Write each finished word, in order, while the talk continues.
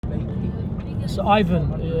So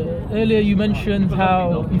Ivan, earlier you mentioned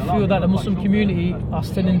how you feel that the Muslim community are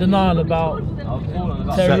still in denial about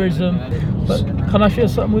terrorism. But can I share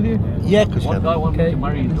something with you? Yeah, because Okay.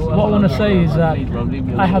 What I want to say is that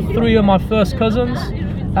I had 3 of my first cousins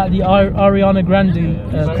at the Ariana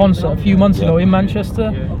Grande concert a few months ago in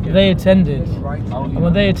Manchester. They attended, and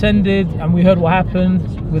when they attended, and we heard what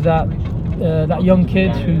happened with that young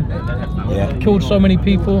kid who killed so many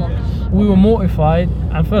people, we were mortified.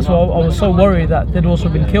 And first of all, I was so worried that they'd also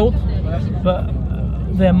been killed. But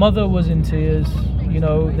their mother was in tears, you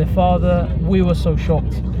know, their father. We were so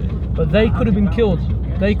shocked. But they could have been killed.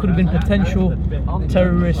 They could have been potential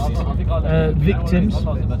terrorist victims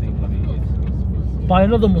by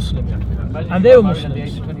another Muslim, and they were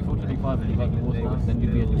Muslims.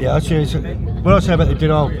 yeah, actually, what I say about the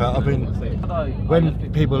denial part, I mean,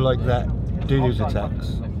 when people like that do these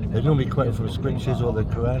attacks, they normally quote from the scriptures or the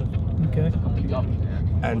Quran. Okay.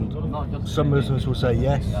 And some Muslims will say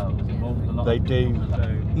yes, they do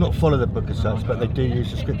not follow the book as such, but they do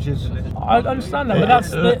use the scriptures. I understand that,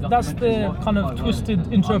 but that's the kind of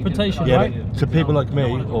twisted interpretation, Yeah, right? but to people like me,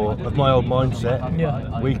 or of my old mindset,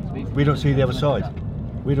 Yeah. we don't see the other side.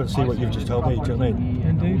 We don't see what you've just told me. Do you know what I mean?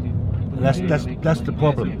 Indeed. And that's the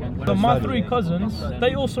problem. So my 3 cousins,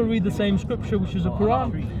 they also read the same scripture, which is the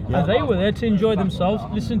Quran, and they were there to enjoy themselves,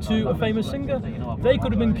 listen to a famous singer. They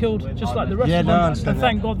could have been killed just like the rest of them, and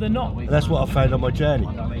thank God they're not. And that's what I found on my journey,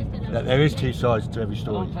 that there is 2 sides to every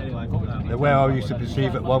story. That where I used to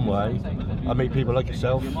perceive it one way, I meet people like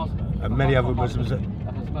yourself and many other Muslims that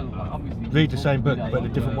read the same book but in a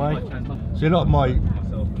different way. So a lot of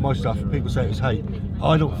my stuff, people say it was hate.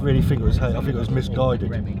 I don't really think it was hate. I think it was misguided.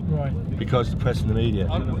 Right. Because the press and the media.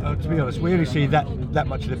 To be honest, we only see that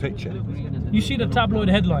much of the picture. You see the tabloid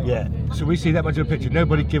headline. Yeah. So we see that much of the picture.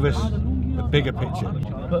 Nobody give us a bigger picture.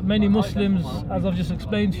 But many Muslims, as I've just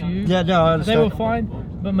explained to you, Yeah, no, I understand. they were fine.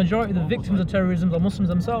 But majority of the victims of terrorism are Muslims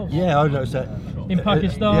themselves. Yeah, I noticed that. In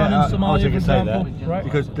Pakistan, in I was Somalia, going for to say example, that, right?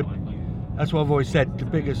 because that's what I've always said. The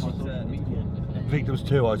biggest victims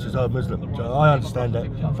to us is our Muslim. So I understand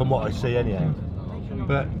that from what I see anyhow.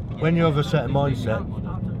 But when you have a certain mindset,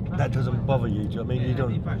 that doesn't bother you. Do you know what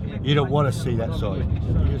I mean? You don't want to see that side.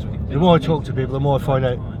 The more I talk to people, the more I find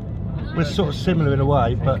out we're sort of similar in a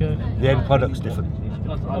way, but the end product's different.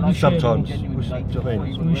 Sometimes. Do you know what I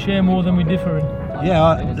mean? So we share more than we differ in.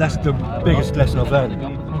 Yeah, that's the biggest lesson I've learned.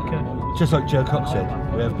 Okay. Just like Joe Cox said,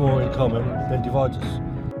 we have more in common than divides us.